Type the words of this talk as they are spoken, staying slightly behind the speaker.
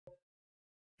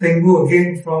Teng Boo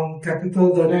again from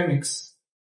Capital Dynamics.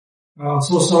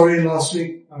 So sorry last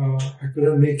week I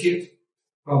couldn't make it,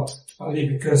 partly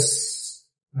because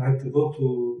I had to go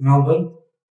to Melbourne,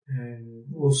 and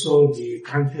also the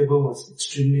timetable was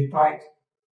extremely tight,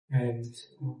 and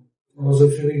I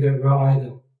wasn't feeling that well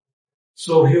either.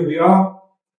 So here we are.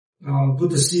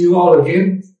 Good to see you all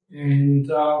again, and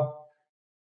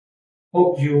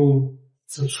hope you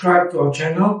subscribe to our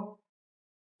channel,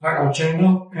 like our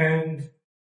channel, and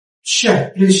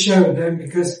please share with them,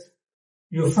 because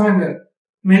you'll find that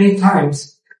many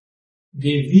times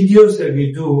the videos that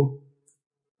we do,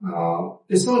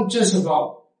 it's not just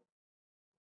about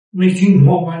making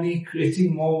more money,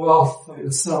 creating more wealth for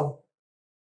yourself.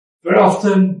 Very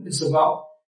often it's about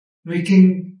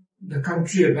making the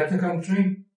country a better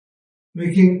country,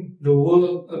 making the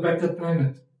world a better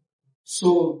planet.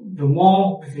 So the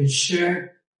more we can share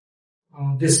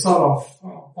this sort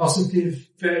of positive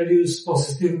values,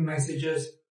 positive messages,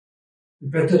 the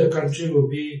better the country will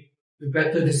be, the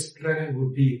better this planet will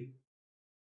be.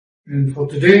 And for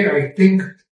today, I think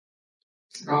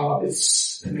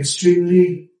it's an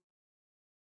extremely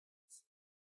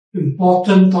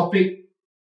important topic,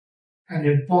 an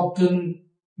important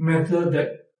matter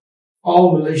that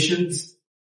all Malaysians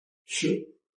should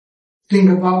think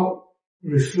about,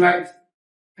 reflect,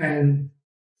 and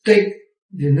take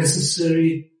the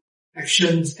necessary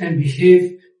actions and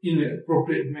behave in an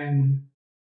appropriate manner.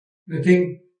 I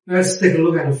think let's take a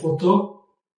look at the photo,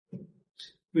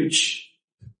 which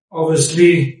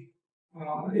obviously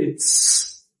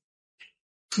it's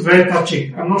very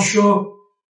touching. I'm not sure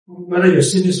whether you've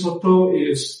seen this photo.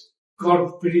 It's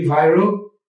got pretty viral,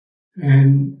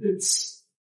 and it's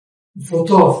a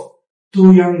photo of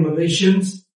two young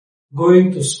Malaysians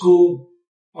going to school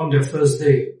on their first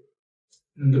day.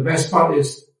 And the best part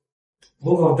is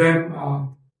both of them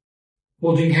are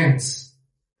holding hands.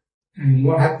 And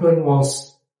what happened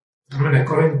was,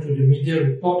 according to the media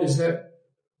report, is that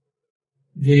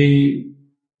the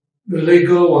little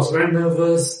girl was very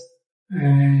nervous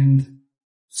and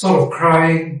sort of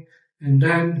crying, and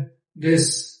then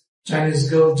this Chinese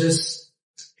girl just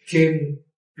came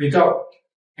without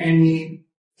anyone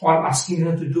asking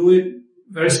her to do it,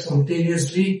 very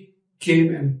spontaneously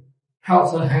came and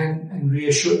held her hand and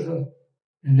reassured her.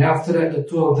 And after that, the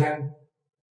two of them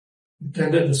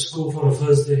attended the school for the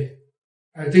first day.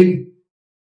 I think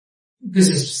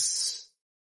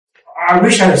I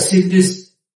wish I had seen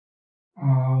this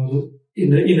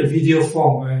in a video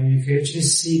form, where you can actually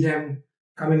see them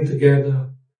coming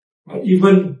together. But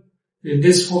even in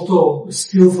this photo, a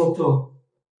still photo,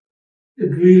 it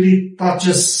really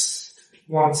touches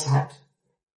one's heart.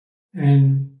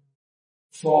 And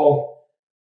for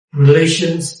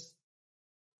Malaysians,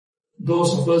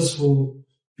 those of us who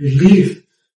believe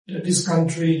that this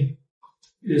country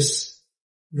is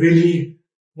really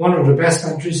one of the best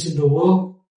countries in the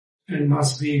world and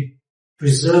must be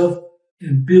preserved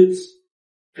and built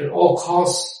at all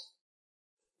costs,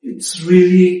 it's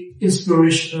really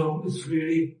inspirational, it's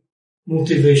really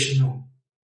motivational.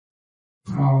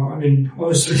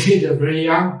 Obviously they're very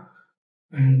young,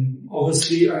 and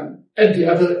obviously I'm at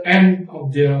the other end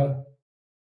of their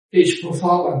age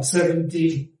profile. I'm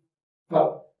 70,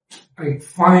 but I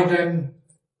find them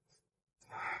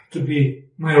to be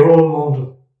my role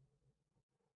model.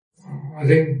 I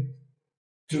think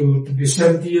to be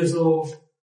 70 years old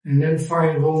and then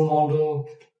find a role model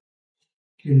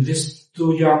in these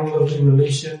two young lovely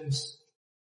Malaysians,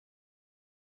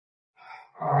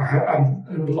 I'm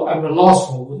at a loss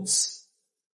for words.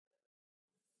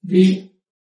 The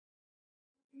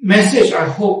message, I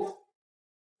hope,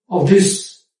 of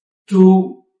these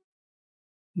two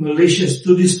Malaysians,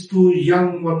 to these two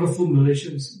young, wonderful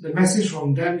Malaysians, the message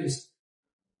from them is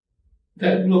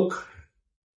that, look,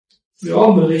 we're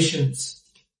all Malaysians,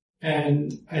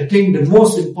 and I think the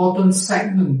most important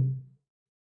segment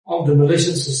of the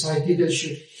Malaysian society that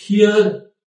should hear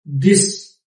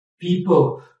these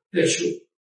people, that should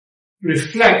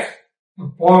reflect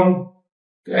upon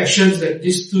the actions that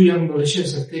these two young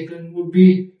Malaysians have taken, would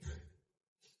be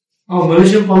our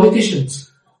Malaysian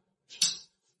politicians,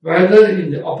 whether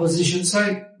in the opposition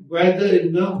side, whether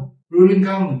in the ruling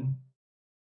government.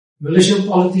 Malaysian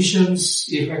politicians,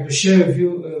 if I could share with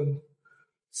you a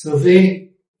survey,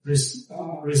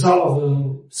 result of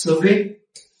a survey,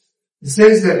 it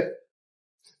says that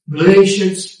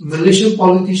Malaysian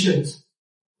politicians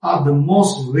are the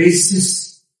most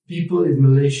racist people in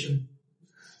Malaysia.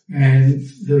 And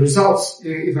the results,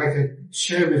 if I can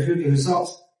share with you the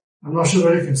results, I'm not sure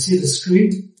whether you can see the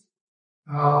screen.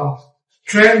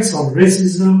 Trends of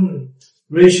racism,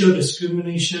 racial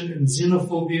discrimination, and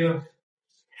xenophobia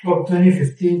from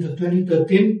 2015 to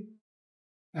 2013.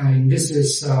 And this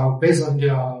is based on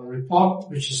their report,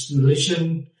 which is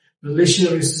Malaysia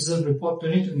Racism Report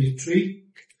 2023.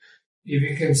 If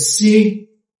you can see,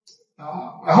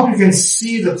 I hope you can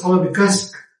see the color,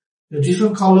 because the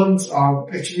different columns are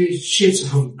actually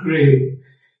shades of gray.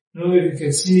 If you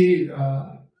can see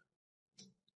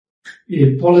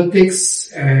in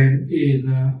politics and in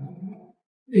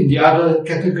the other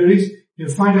categories, you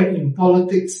find that in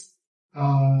politics,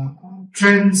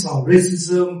 trends of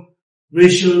racism,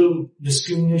 racial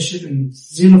discrimination, and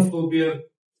xenophobia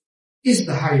is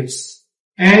the highest.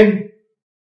 And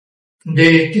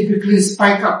they typically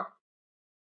spike up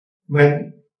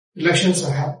when elections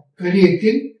are held.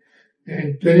 2018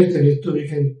 and 2022, you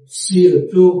can see the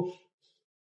two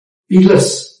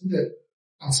pillars that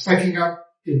are spiking up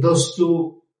in those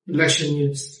two election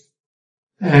years.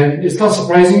 And it's not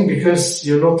surprising, because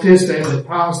you notice that in the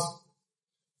past,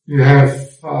 you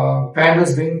have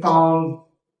banners being torn,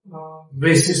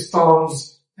 racist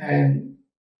taunts, and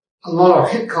a lot of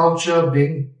hate culture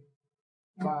being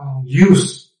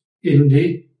used in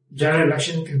the general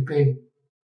election campaign.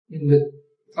 In the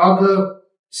other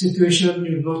situation,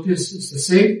 you notice it's the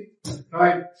same,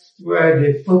 right? Where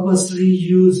they purposely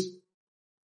use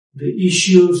the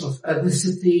issues of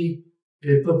ethnicity.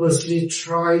 They purposely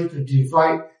try to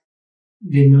divide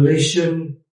the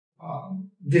Malaysian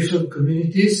different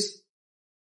communities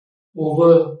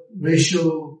over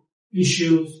racial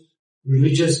issues,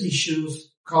 religious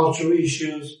issues, cultural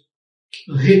issues,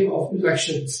 ahead of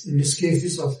elections. In this case,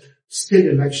 this was state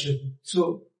election.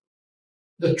 So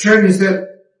the trend is that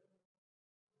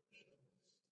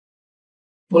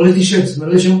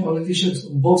Malaysian politicians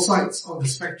on both sides of the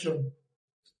spectrum,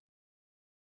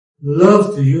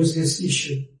 love to use this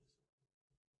issue.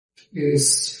 It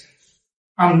is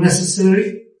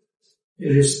unnecessary.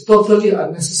 It is totally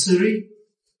unnecessary.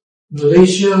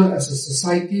 Malaysia as a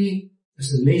society,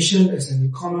 as a nation, as an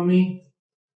economy,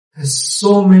 has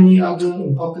so many other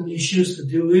important issues to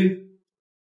deal with.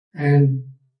 And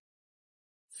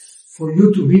for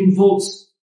you to win votes,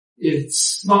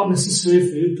 it's not necessary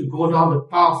for you to go down the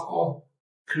path of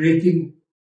creating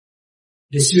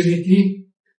disunity,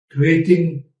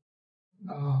 creating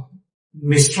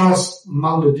mistrust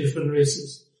among the different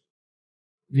races.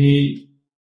 The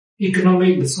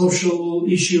economic, the social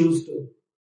issues, the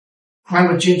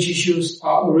climate change issues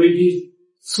are already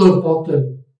so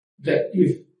important that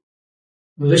if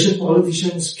Malaysian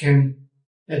politicians can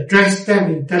address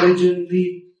them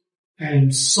intelligently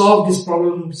and solve these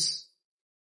problems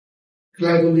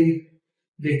cleverly,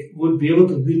 they would be able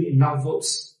to win enough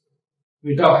votes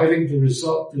without having to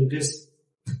resort to this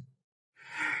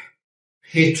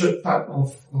hatred type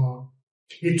of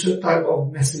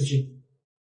messaging.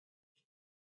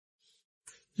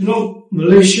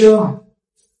 Malaysia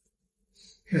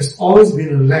has always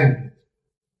been a land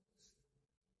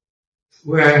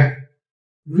where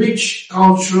rich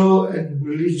cultural and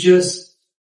religious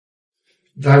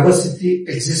diversity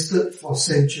existed for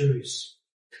centuries.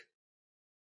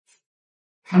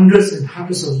 Hundreds and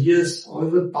hundreds of years, or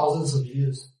even thousands of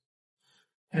years.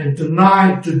 And to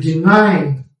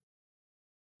deny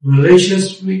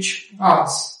Malaysia's rich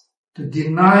past, to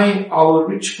deny our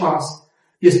rich past,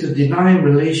 is to deny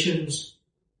Malaysians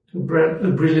a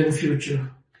brilliant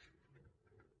future.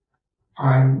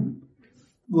 I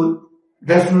would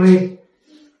definitely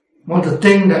want to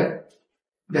think that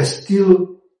there's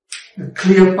still a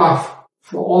clear path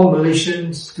for all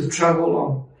Malaysians to travel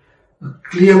on. A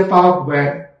clear path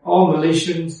where all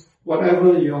Malaysians,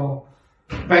 whatever your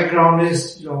background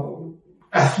is, your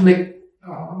ethnic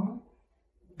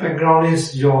background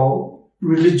is, your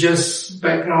religious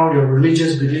background, your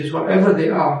religious beliefs, whatever they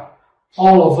are,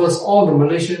 all of us, all the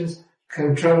Malaysians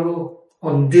can travel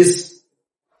on this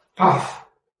path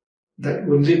that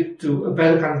will lead to a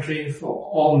better country for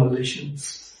all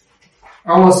Malaysians.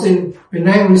 I was in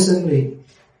Penang recently,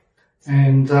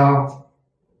 and I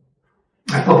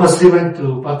purposely went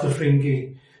to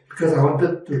Butterfringhi because I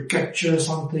wanted to capture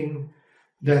something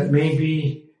that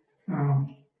maybe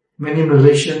many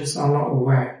Malaysians are not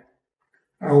aware.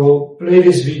 I will play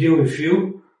this video with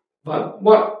you, but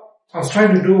what I was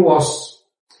trying to do was,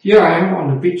 here I am on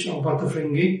the beach of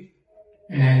Butterfringhi,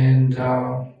 and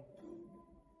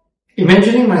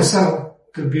imagining myself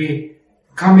to be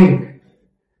coming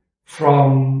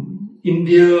from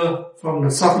India, from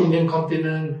the South Indian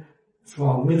continent,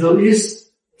 from Middle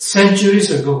East, centuries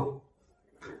ago.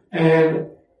 And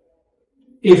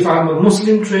if I'm a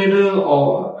Muslim trader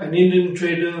or an Indian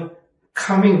trader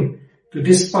coming to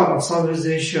this part of Southeast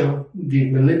Asia, the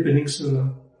Malay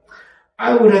Peninsula,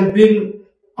 I would have been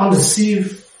on the sea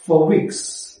for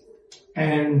weeks.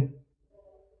 And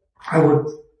I would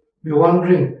be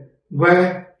wondering,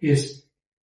 where is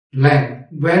land?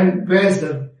 Where's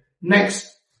the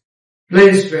next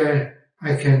place where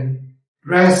I can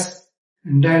rest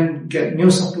and then get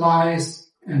new supplies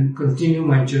and continue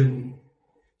my journey?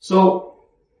 So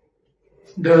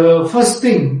the first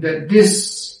thing that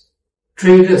these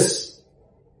traders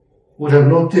would have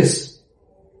noticed,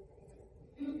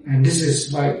 and this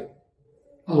is like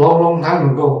a long time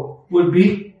ago, would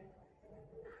be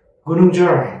Gunung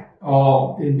Jerai,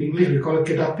 or in English we call it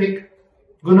Kedah Peak.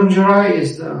 Gunung Jerai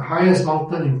is the highest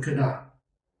mountain in Kedah,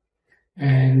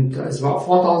 and it's about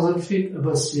 4,000 feet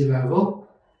above sea level.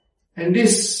 And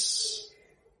these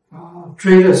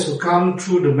traders who come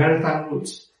through the maritime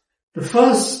routes, the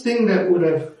first thing that would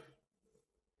have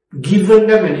given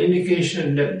them an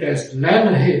indication that there's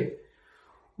land ahead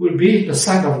would be the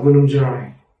sight of Gunung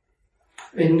Jerai.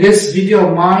 In this video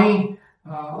of mine,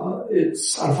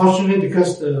 it's unfortunately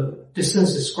because the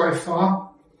distance is quite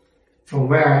far from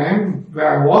where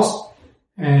I was,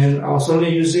 and I was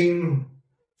only using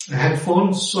a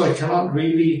headphone, so I cannot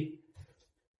really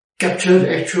capture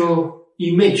the actual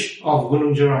image of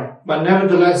Gunung Jerai. But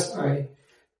nevertheless, I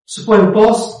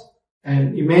superimpose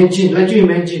and let you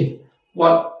imagine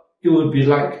what it would be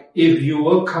like if you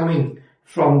were coming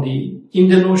from the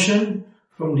Indian Ocean,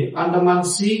 from the Andaman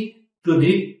Sea to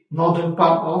the northern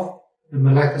part of the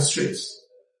Malacca Straits.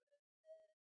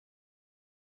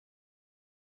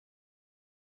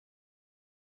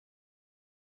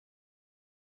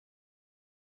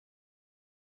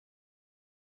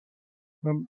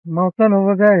 The mountain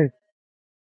over there is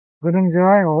Gunung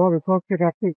Jerai, or what we call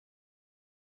Kedah Peak.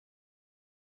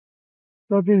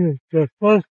 So this is the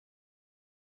first,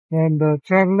 and the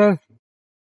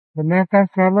maritime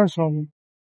travelers from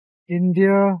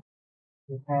India,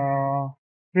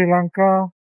 Sri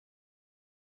Lanka,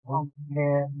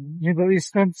 the Middle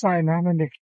Eastern side, and they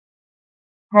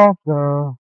cross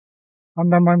the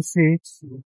Andaman Sea.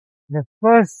 The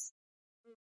first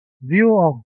view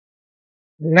of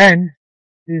land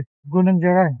is Gunung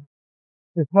Jerai.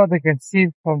 It's what they can see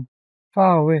from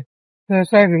far away. So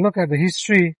that's why we look at the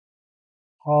history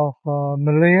of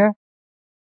Malaya.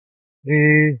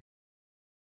 The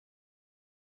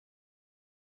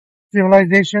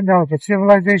civilization, there was a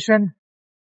civilization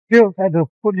built at the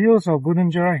foothills of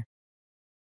Gunung Jerai.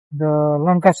 The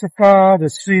Lankasaka, the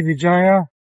Srivijaya,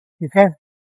 because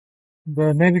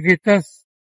the navigators,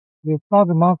 they saw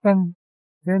the mountain,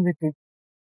 then they could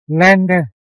land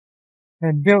there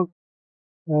and build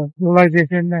a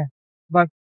civilization there. But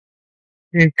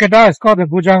in Kedah, it's called the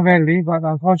Bujang Valley, but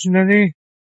unfortunately,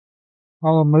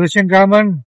 our Malaysian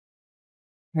government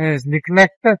has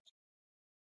neglected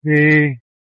the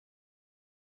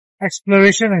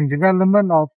exploration and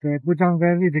development of the Bujang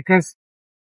Valley because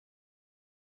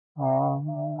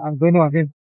I don't know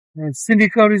again. The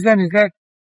cynical reason is that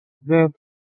the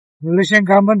Malaysian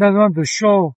government doesn't want to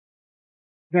show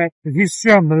that the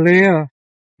history of Malaya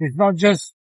is not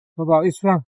just about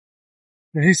Islam.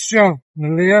 The history of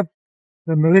Malaya,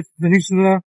 the Malay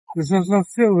Peninsula, is also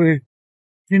filled with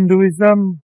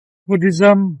Hinduism,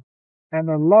 Buddhism, and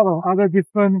a lot of other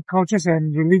different cultures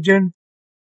and religions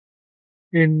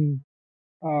in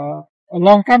a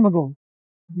long time ago.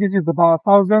 This is about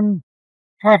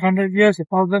 1,500 years,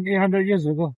 1,800 years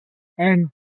ago. And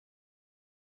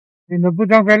in the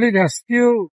Bujang Valley, there are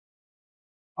still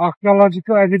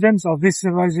archaeological evidence of this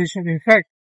civilization. In fact,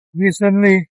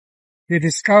 recently they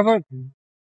discovered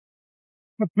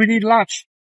a pretty large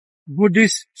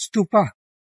Buddhist stupa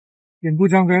in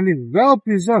Bujang Valley, well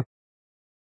preserved.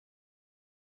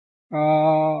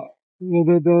 The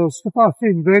stupa is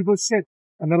in very good shape,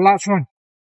 and a large one.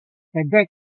 And that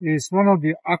is one of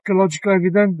the archaeological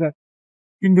evidence that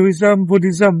Hinduism,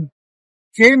 Buddhism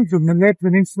came to Malay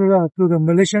Peninsula, to the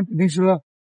Malaysian Peninsula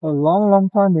a long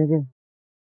time ago.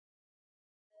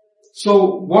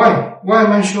 So why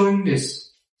am I showing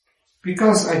this?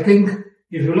 Because I think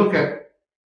if you look at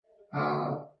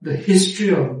the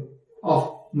history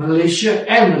of Malaysia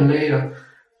and Malaya,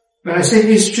 when I say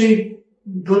history,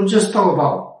 don't just talk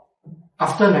about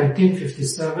after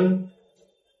 1957,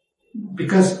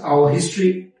 because our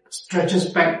history stretches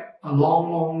back a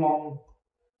long,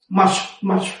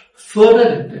 much further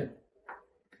than that.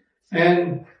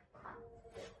 And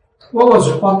what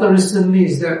was reported recently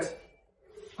is that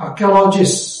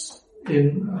archaeologists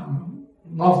in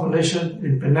North Malaysia,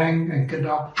 in Penang and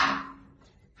Kedah,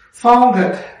 found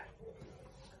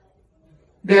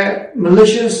that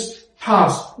Malaysia's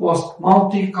past was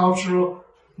multicultural,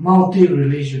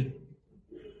 multi-religion.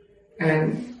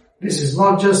 And this is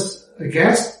not just a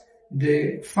guess,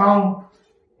 they found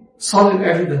solid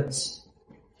evidence.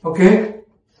 Okay?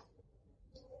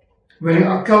 When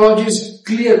archaeologists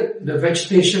cleared the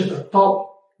vegetation atop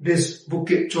this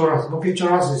Bukit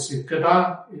Choras is in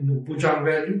Kedah, in the Bujang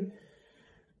Valley,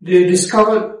 they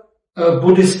discovered a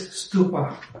Buddhist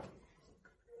stupa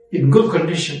in good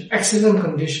condition, excellent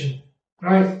condition,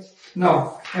 right?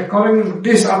 Now,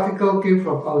 this article came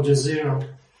from Al Jazeera.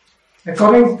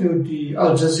 According to the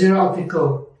Al Jazeera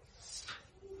article,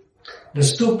 the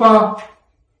stupa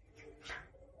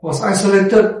was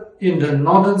isolated in the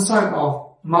northern side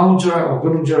of Mount Jerai or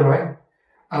Gunung Jerai,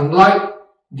 unlike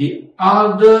the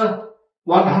other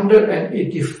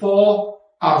 184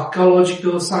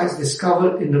 archaeological sites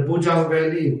discovered in the Bujang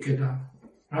Valley in Kedah.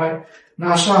 Right?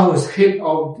 Nasha, who is head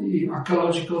of the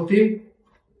archaeological team,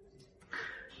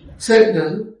 said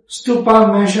the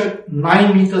stupa measured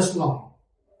 9 meters long.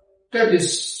 That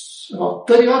is about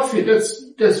 30 odd feet.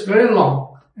 That's very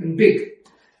long and big.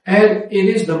 And it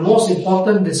is the most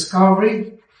important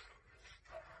discovery,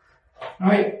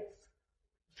 right?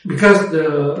 Because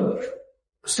the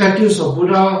statues of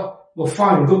Buddha were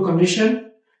found in good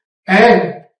condition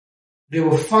and they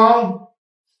were found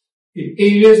in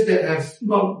areas that have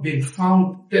not been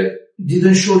found, that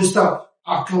didn't show this type of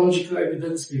archaeological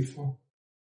evidence before.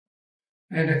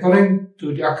 And according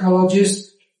to the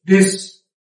archaeologists, this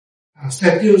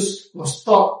statues was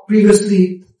thought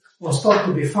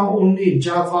to be found only in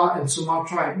Java and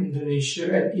Sumatra and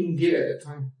Indonesia and India at the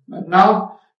time. But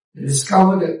now they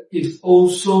discovered that it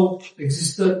also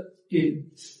existed near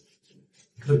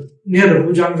the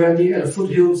Bujang Valley at the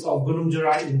foothills of Gunung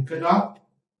Jerai in Kedah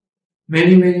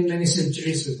many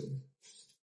centuries ago.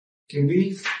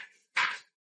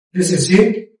 This is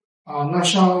him,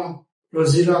 Nasha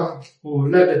Rosila, who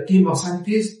led a team of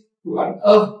scientists who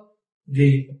unearthed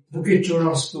the Bukit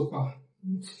Choras stupa.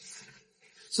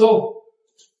 So,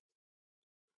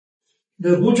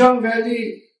 the Bujang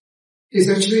Valley is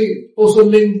actually also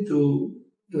linked to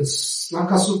the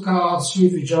Lankasuka,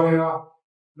 Srivijaya,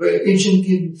 very ancient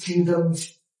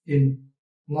kingdoms in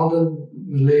modern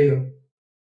Malaya.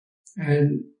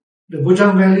 And the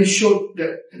Bujang Valley showed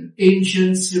that an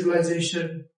ancient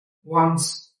civilization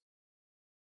once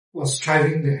was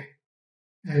thriving there.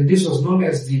 And this was known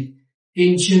as the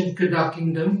ancient Kedah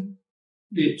kingdom,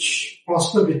 which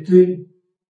prospered between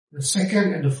the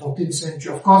 2nd and the 14th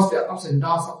century. Of course, there are ups and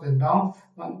downs,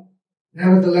 but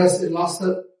nevertheless, it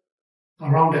lasted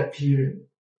around that period.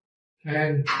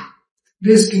 And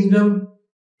this kingdom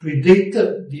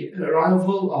predated the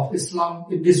arrival of Islam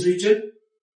in this region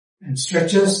and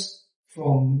stretches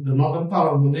from the northern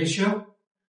part of Malaysia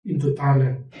into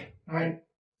Thailand, right?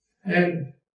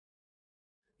 And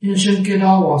ancient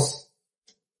Kedah was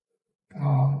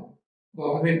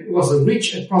it was a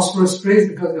rich and prosperous place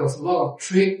because there was a lot of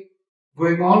trade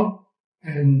going on,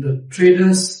 and the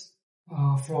traders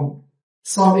from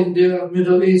South India,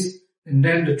 Middle East, and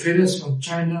then the traders from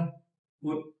China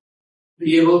would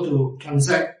be able to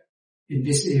transact in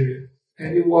this area.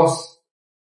 And it was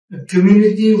a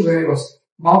community where it was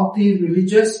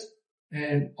multi-religious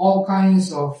and all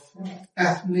kinds of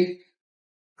ethnic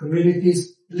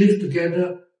communities lived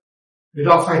together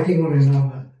without fighting one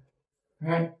another.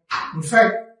 Right? In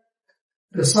fact,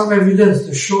 there's some evidence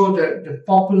to show that the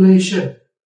population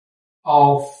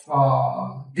of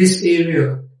this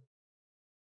area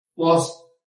was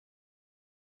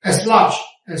as large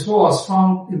as what was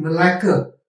found in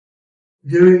Malacca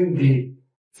during the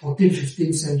 14th,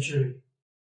 15th century.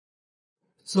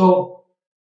 So,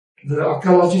 the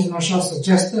archaeologist Nasha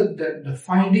suggested that the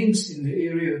findings in the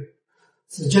area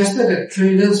suggested that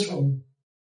traders from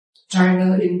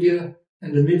China, India,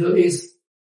 and the Middle East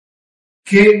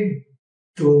came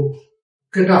to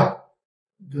Kedah,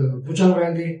 the Bujang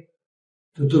Valley,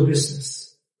 to do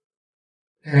business.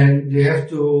 And they have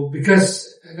to,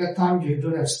 because at that time you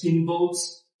don't have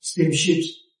steamboats,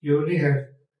 steamships, you only have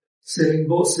sailing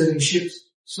boats, sailing ships,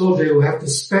 so they will have to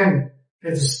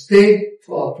stay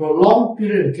for a prolonged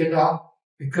period in Kedah,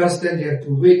 because then they have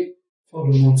to wait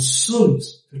for the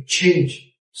monsoons to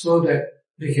change so that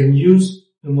they can use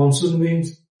the monsoon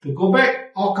winds to go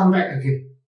back or come back again.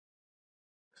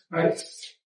 Right?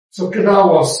 So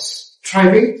Kedah was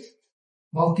thriving,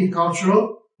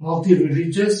 multicultural,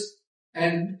 multi-religious,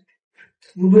 and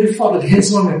nobody fought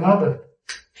against one another.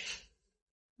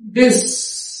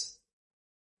 This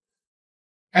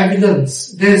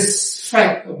evidence, this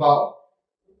fact about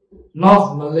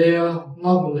North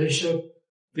Malaysia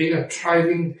being a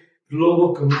thriving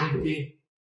global community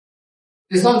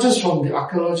is not just from the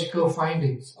archaeological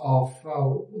findings of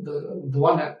the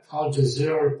one that Al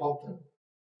Jazeera reported.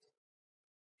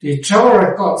 The travel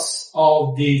records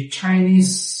of the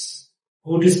Chinese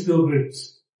Buddhist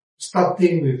pilgrims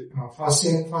starting with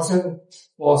Faxian. Faxian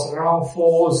was around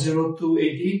 402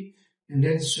 AD, and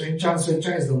then Xuanzang.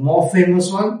 Xuanzang is the more famous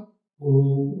one,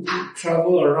 who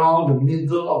traveled around the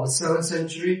middle of the 7th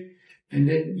century, and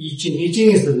then Yiqing.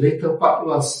 Yiqing is the later part,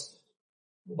 was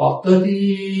about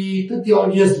 30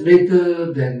 odd years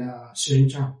later than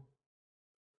Xuanzang.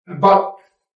 But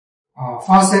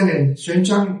Faxian and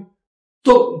Xuanzang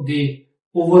took the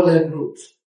overland route.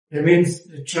 That means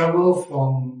they travel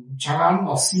from Chang'an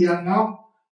or Xi'an now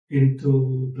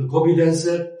into the Gobi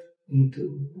Desert,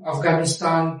 into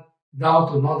Afghanistan,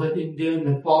 down to northern India,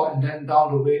 Nepal, and then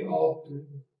down the way all to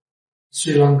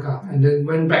Sri Lanka, and then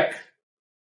went back.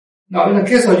 Now, in the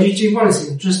case of Yiqing, what is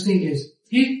interesting is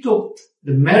he took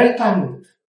the maritime route.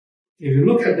 If you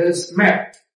look at this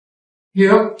map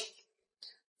here,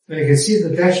 where you can see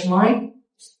the dashed line,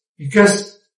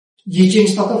 because Yiqing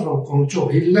started from Guangzhou.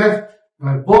 He left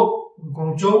by boat from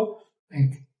Guangzhou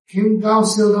and came down,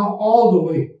 sailed down all the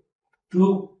way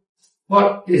to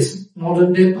what is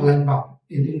modern day Palembang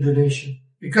in Indonesia.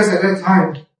 Because at that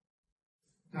time,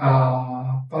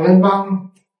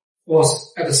 Palembang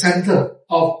was at the center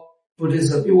of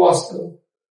Buddhism. It was a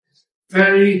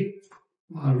very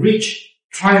rich,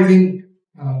 thriving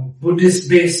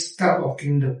Buddhist-based type of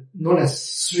kingdom known as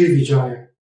Srivijaya.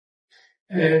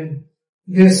 And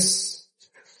this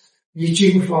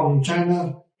Yiqing from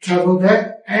China traveled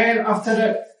there, and after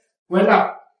that went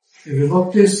up. If you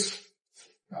notice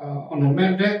on the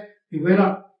map there, he went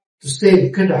up to stay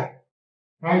in Kedah,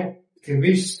 right? Can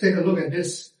we just take a look at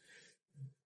this?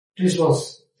 This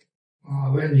was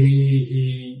when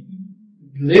he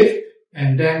lived,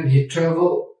 and then he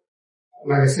traveled,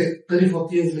 like I said,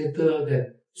 30-40 years later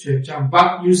than Xuanzang,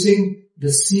 but using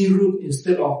the sea route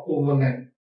instead of overland.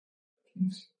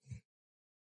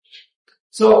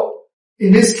 So,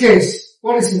 in this case,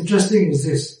 what is interesting is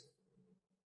this.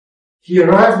 He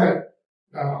arrived at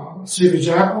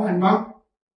Srivijaya Palembang,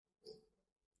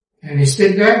 and he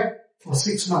stayed there for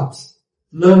 6 months,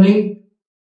 learning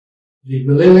the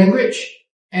Malay language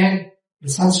and the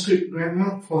Sanskrit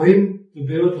grammar for him to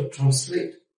be able to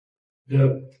translate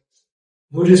the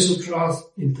Buddhist sutras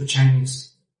into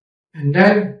Chinese. And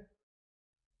then,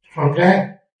 from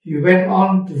there, he went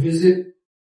on to visit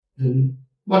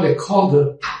what they call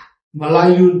the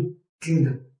Malayan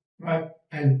kingdom, right?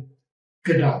 And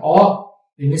Kedah, or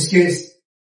in this case,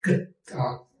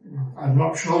 I'm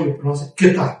not sure you pronounce it,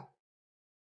 Kedah.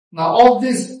 Now, all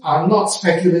these are not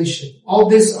speculation. All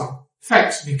these are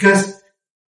facts, because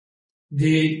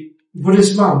the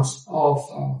Buddhist monks of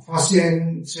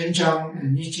Faxian, Xuanzang,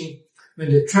 and Yiqing,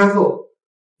 when they traveled,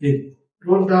 they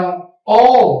wrote down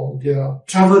all their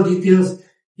travel details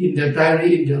in their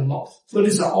diary, in their logs. So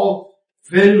these are all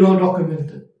very well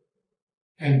documented,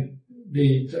 and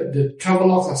the travel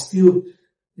logs are still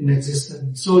in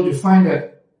existence. So you find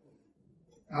that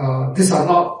these are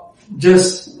not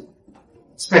just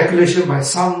speculation by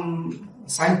some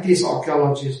scientists or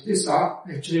archaeologists. These are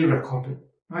actually recorded,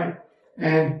 right?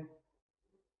 And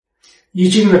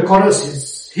Yiqing recorded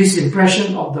his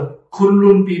impression of the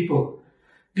Kunlun people.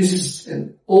 This is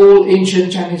an old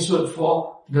ancient Chinese word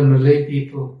for the Malay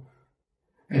people.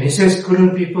 And he says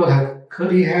Kunlun people have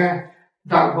curly hair,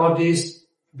 dark bodies,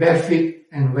 bare feet,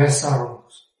 and wear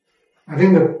sarongs. I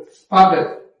think the part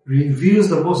that reveals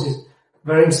the most is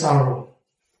wearing sarong.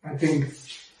 I think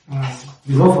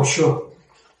we know for sure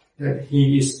that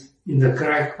he is in the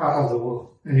correct part of the world,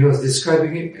 and he was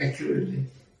describing it accurately.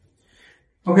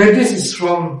 Okay, this is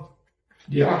from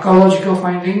the archaeological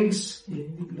findings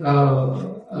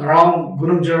around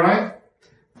Gunung Jerai.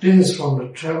 This is from the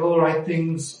travel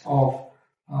writings of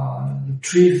the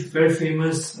 3 very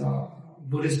famous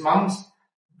Buddhist monks,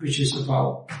 which is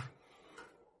about,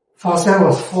 Faxian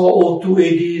was 402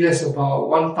 AD, that's about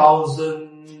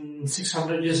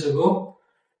 1,600 years ago,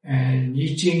 and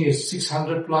Yiqing is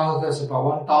 600 plus, that's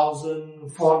about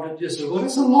 1,400 years ago.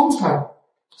 That's a long time.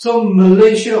 So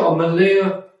Malaysia or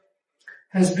Malaya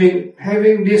has been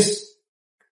having this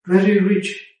very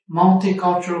rich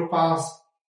multicultural past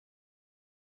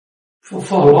for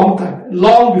a long time,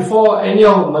 long before any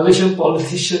of the Malaysian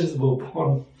politicians were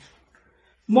born.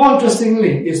 More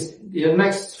interestingly is the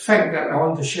next fact that I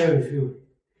want to share with you.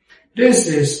 This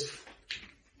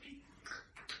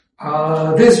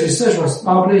research was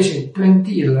published in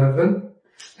 2011,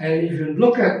 and if you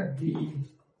look at the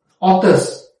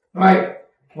authors, right,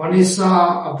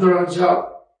 Wanisa, Abdul Rajab,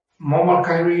 Muhammad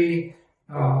Khairi,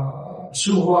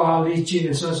 Suhua, Li Jin,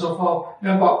 and so on and so forth,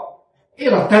 there are about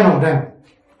 8 or 10 of them.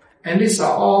 And these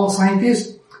are all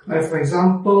scientists. Like, for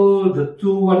example, the 2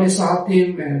 Wanisa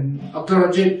Hatim and Abdul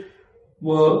Rajab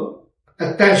were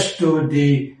attached to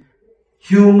the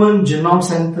Human Genome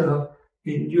Center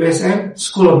in USM,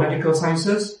 School of Medical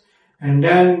Sciences. And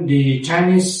then the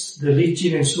Chinese, the Li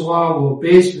Jin and Suha were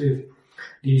based with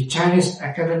the Chinese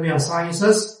Academy of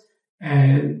Sciences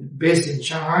and based in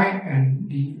Shanghai and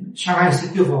the Shanghai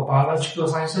Institute for Biological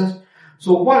Sciences.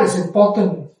 So what is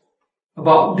important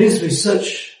about this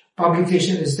research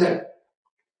publication is that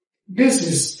this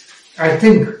is, I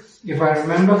think, if I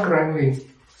remember correctly,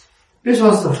 this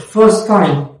was the first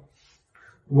time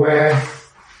where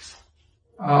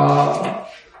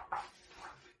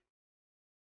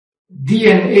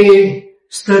DNA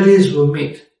studies were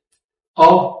made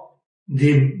of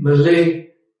the Malay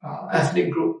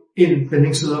ethnic group in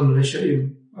Peninsular Malaysia,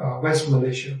 in West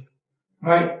Malaysia.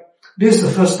 Right? This is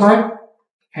the first time,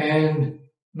 and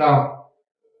now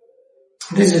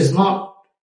this is not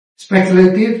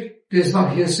speculative, this is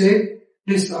not hearsay,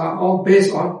 these are all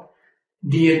based on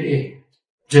DNA,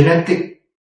 genetic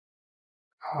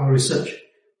research,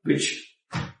 which,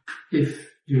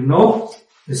 if you know,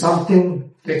 is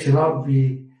something that cannot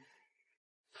be,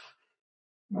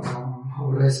 how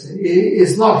would I say,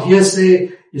 it's not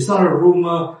hearsay, it's not a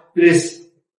rumor, it is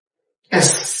as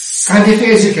scientific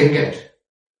as you can get.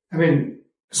 I mean,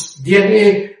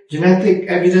 DNA, genetic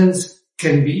evidence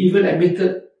can be even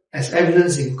admitted as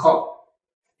evidence in court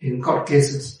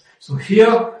cases. So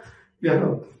here, we have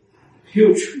a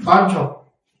huge bunch of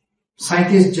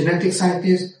scientists, genetic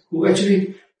scientists, who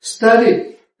actually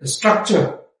studied the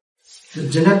structure, the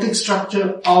genetic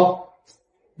structure of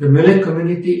the Malay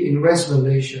community in West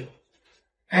Malaysia.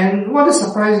 And what is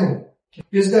surprising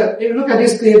is that if you look at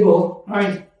this table,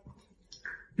 right,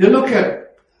 you look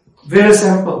at various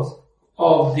samples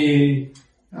of the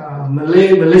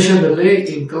Malaysian Malay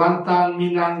in Kelantan,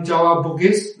 Minang, Jawa,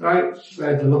 Bugis, right,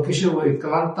 where the location were in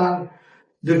Kelantan,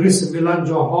 Negeri Sembilan,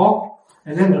 Johor,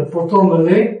 and then the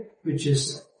Proto-Malay, which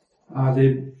is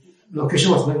the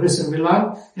location was Negeri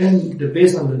Sembilan, then the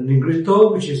base on the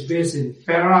Negrito, which is based in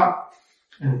Perak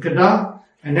and Kedah,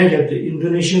 and then you have the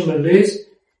Indonesian Malays,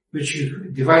 which you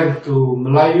divide into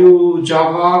Melayu,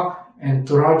 Java, and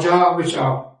Toraja, which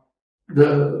are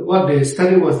what they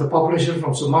studied was the population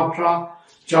from Sumatra,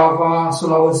 Java,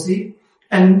 Sulawesi,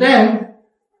 and then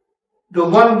the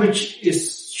one which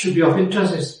should be of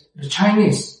interest is the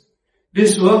Chinese.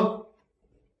 These were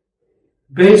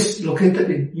located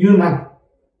in Yunnan.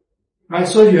 Right,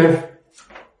 so you have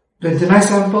 29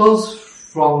 samples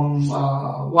from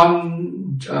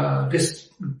this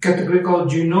category called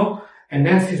Juno, and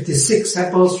then 56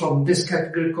 samples from this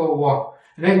category called Wa.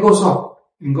 And then it goes on,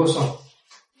 and goes on.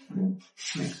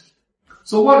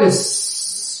 So what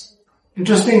is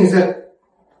interesting is that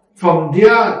from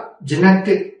their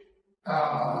genetic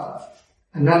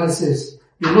analysis,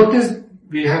 you notice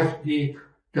we have the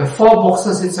 4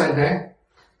 boxes inside there.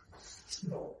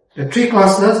 There are 3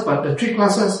 classes, but the 3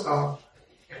 classes are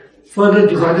further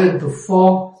divided into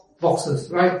 4 boxes,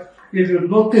 right? If you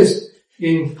notice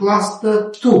in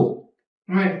cluster 2,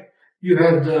 right, you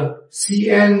have the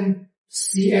CN,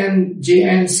 JN,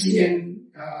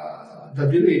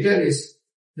 WA, that is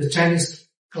the Chinese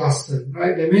cluster,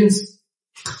 right? That means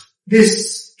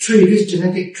this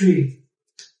genetic tree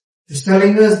is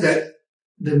telling us that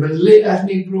the Malay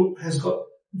ethnic group has got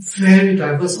very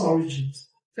diverse origins.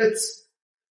 That's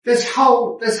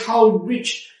how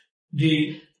rich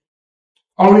the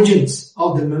origins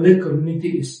of the Malay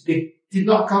community is. They did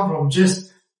not come from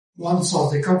just one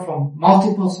source. They come from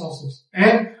multiple sources.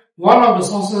 And one of the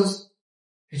sources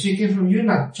actually came from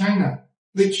Yunnan, China,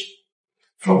 which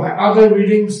from my other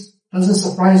readings doesn't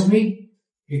surprise me,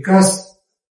 because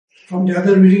from the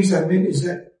other readings I made is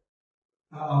that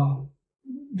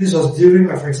this was during,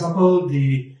 for example,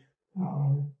 the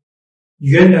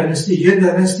Yuan dynasty. Yuan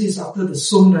dynasty is after the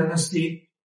Song dynasty.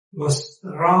 It was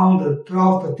around the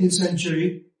 12th, 13th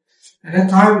century. At that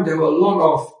time, there were a lot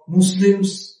of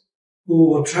Muslims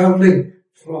who were traveling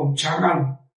from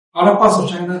Chang'an, other parts of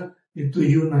China, into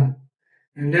Yunnan.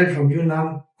 And then from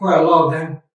Yunnan, quite a lot of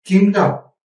them came down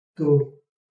to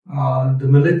the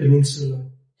Malay Peninsula.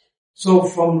 So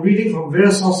from reading from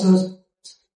various sources,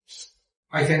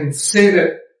 I can say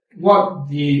that what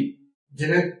the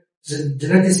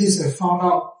geneticists have found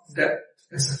out, that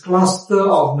there's a cluster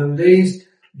of Malays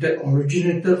that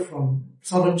originated from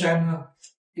southern China,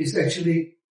 is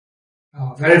actually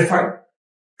verified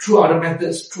through other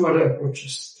methods, through other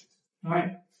approaches.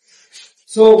 Right?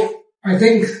 So I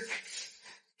think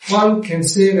one can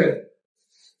say that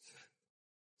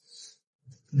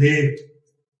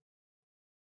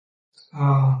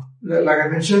like I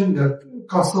mentioned, the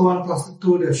cluster 1, cluster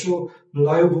 2, they show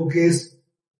Melayu Bugis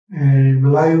and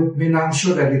Melayu Minang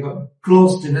show that they got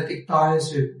close genetic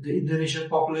ties with the Indonesian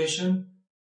population.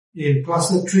 In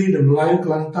cluster 3, the Melayu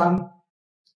Kelantan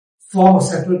form a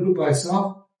separate group by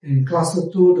itself. In cluster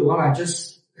 2, the one I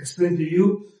just explained to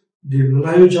you, the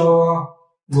Melayu Jawa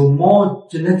were more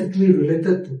genetically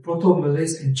related to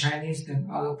Proto-Malays and Chinese than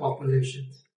other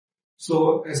populations.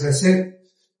 So, as I said,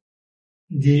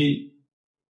 the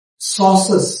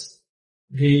sources,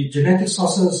 the genetic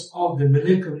sources of the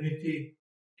Malay community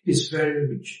is very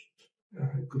rich.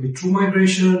 It could be through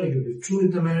migration, it could be through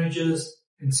intermarriages,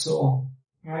 and so on,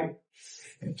 right?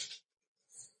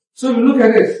 So if you look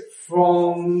at it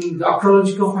from the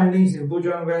archaeological findings in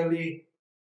Bojang Valley,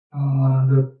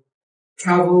 the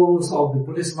travels of the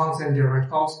Buddhist monks and their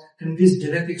records, and this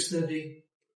genetic study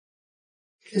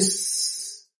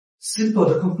is simple.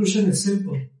 The conclusion is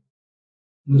simple.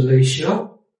 Malaysia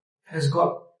has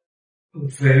got a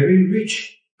very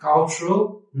rich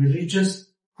cultural, religious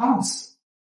past.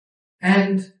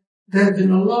 And there have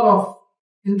been a lot of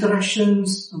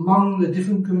interactions among the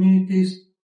different communities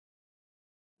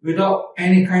without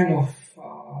any kind of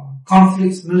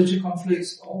conflicts, military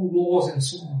conflicts, or wars and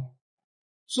so on.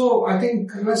 So I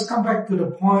think let's come back to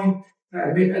the point that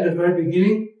I made at the very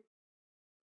beginning.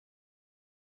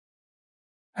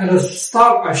 At the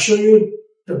start, I showed you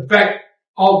the back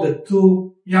of the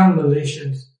two young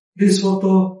Malaysians. This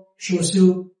photo shows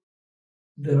you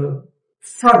the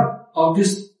front of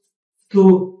these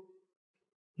two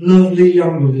lovely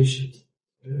young Malaysians.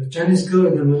 The Chinese girl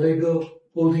and the Malay girl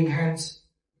holding hands.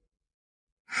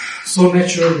 So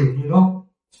naturally, you know.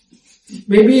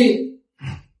 Maybe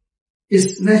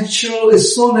it's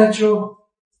so natural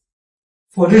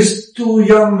for these two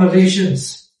young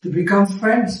Malaysians to become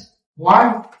friends.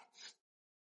 Why?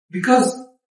 Because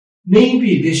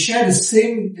maybe they share the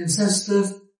same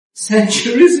ancestors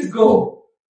centuries ago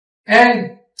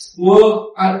and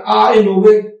are in a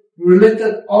way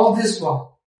related all this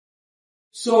while.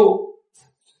 So,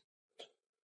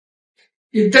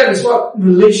 if that is what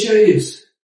Malaysia is,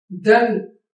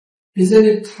 then isn't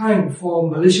it time for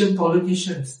Malaysian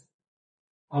politicians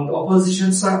on the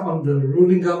opposition side, on the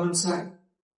ruling government side,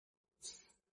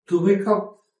 to wake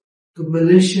up to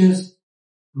Malaysia's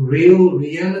real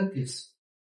realities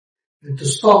and to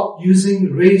stop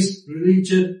using race,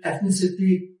 religion,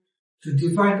 ethnicity to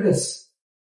divide us?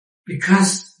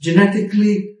 Because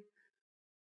genetically,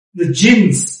 the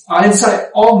genes are inside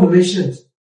all Malaysians,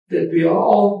 that we are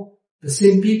all the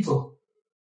same people.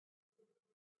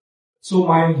 So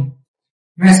my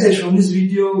message from this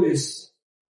video is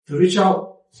to reach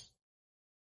out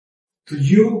to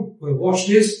you who have watched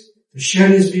this, to share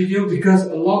this video, because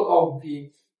a lot of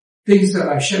the things that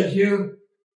I shared here,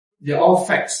 they're all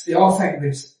facts. They're all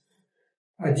fact-based.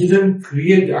 I didn't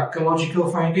create the archaeological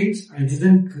findings. I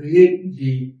didn't create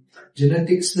the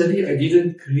genetic study. I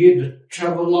didn't create the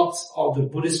travel logs of the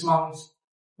Buddhist monks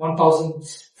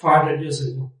 1,500 years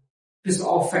ago. This is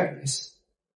all fact-based.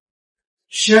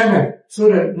 Share that so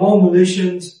that more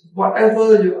Malaysians,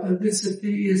 whatever your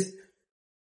ethnicity is,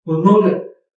 will know that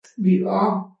we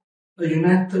are a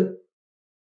united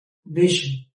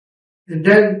nation. And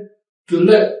then to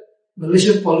let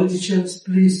Malaysian politicians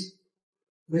please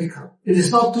wake up. It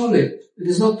is not too late. It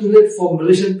is not too late for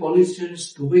Malaysian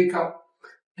politicians to wake up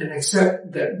and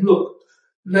accept that, look,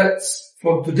 let's,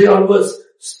 from today onwards,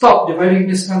 stop dividing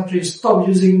this country, stop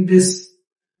using this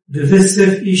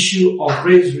divisive issue of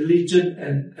race, religion,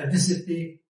 and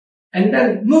ethnicity, and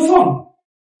then move on.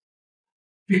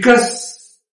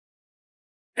 Because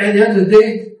at the end of the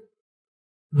day,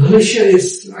 Malaysia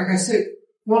is, like I said,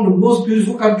 one of the most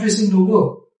beautiful countries in the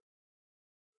world.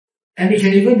 And it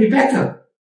can even be better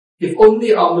if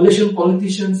only our Malaysian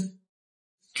politicians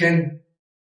can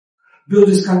build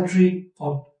this country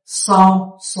on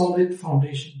sound, solid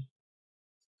foundation.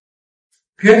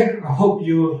 Okay, I hope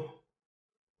you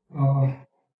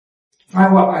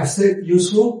find what I said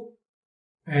useful,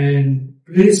 and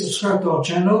please subscribe to our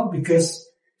channel, because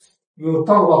we will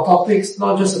talk about topics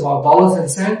not just about dollars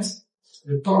and cents.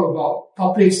 We'll talk about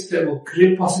topics that will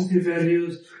create positive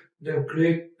values, that will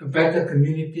create a better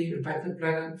community, a better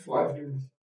planet for everyone.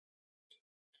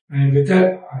 And with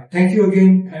that, I thank you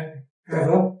again and have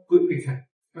a good weekend.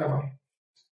 Bye bye.